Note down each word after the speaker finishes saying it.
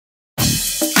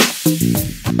Hi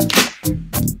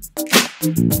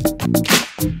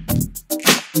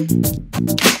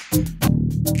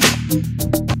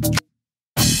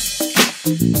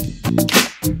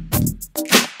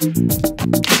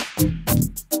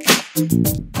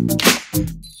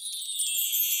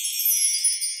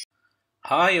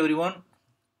everyone,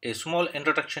 a small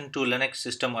introduction to Linux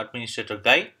System Administrator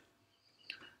Guide.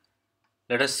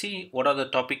 Let us see what are the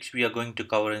topics we are going to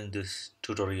cover in this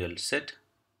tutorial set.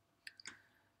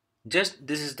 Just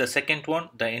this is the second one,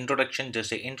 the introduction,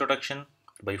 just a introduction.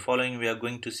 By following we are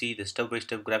going to see the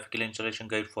step-by-step graphical installation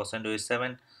guide for CentOS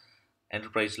 7,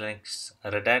 Enterprise Linux,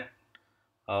 RedHat,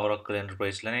 Oracle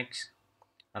Enterprise Linux,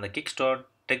 and the Kickstart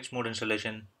text mode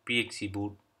installation, PXE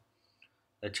boot,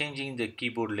 the changing the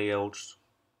keyboard layouts,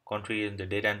 configuring the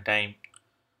date and time,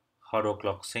 hard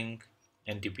clock sync,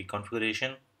 NTP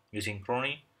configuration using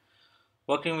Crony,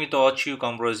 working with the archive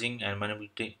compressing and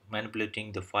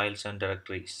manipulating the files and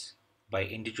directories by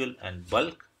individual and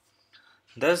bulk.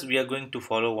 Thus, we are going to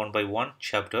follow one by one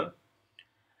chapter.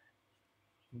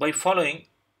 By following,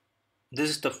 this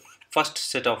is the first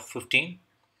set of 15.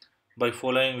 By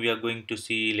following, we are going to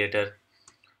see later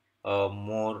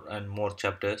more and more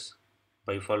chapters.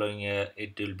 By following,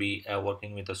 it will be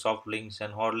working with the soft links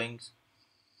and hard links,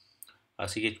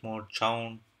 CH mode,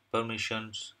 sound,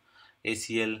 permissions,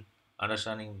 ACL,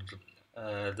 understanding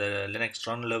the Linux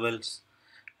run levels,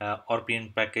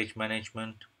 RPM package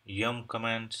management, yum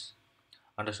commands,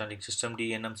 understanding systemd,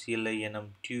 nm, CLI, nm,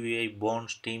 TUI,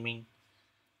 bonds, teaming,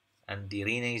 and the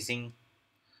renazing.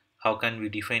 How can we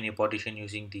define a partition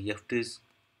using the fdisk,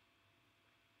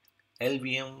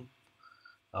 LVM,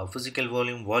 physical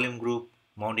volume, volume group,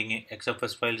 mounting a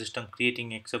XFS file system, creating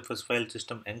XFS file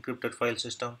system, encrypted file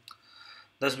system.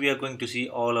 Thus, we are going to see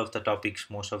all of the topics,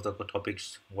 most of the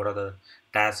topics, what are the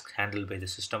tasks handled by the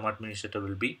system administrator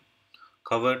will be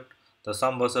covered. The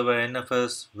Samba server,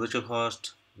 NFS, virtual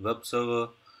host, web server,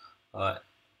 uh,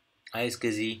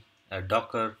 ISKZ,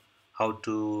 Docker, how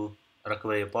to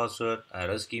recover a password,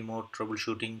 rescue mode,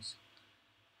 troubleshootings,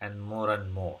 and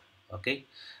more. Okay,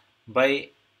 by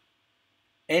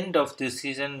end of this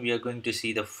season, we are going to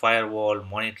see the firewall,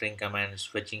 monitoring commands,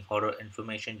 fetching hardware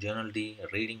information, journal D,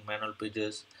 reading manual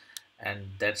pages,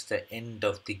 and that's the end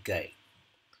of the guide.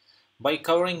 By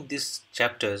covering these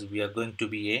chapters, we are going to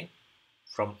be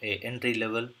from a entry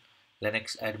level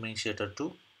Linux administrator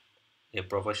to a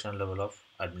professional level of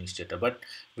administrator, but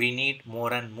we need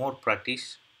more and more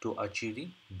practice to achieve the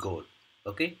goal.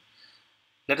 Okay,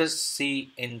 let us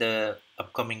see in the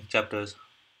upcoming chapters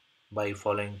by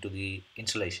following to the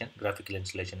installation, graphical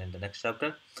installation in the next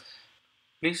chapter.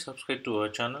 Please subscribe to our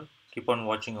channel. Keep on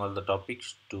watching all the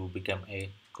topics to become a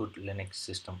good Linux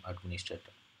system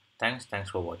administrator. Thanks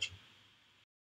for watching.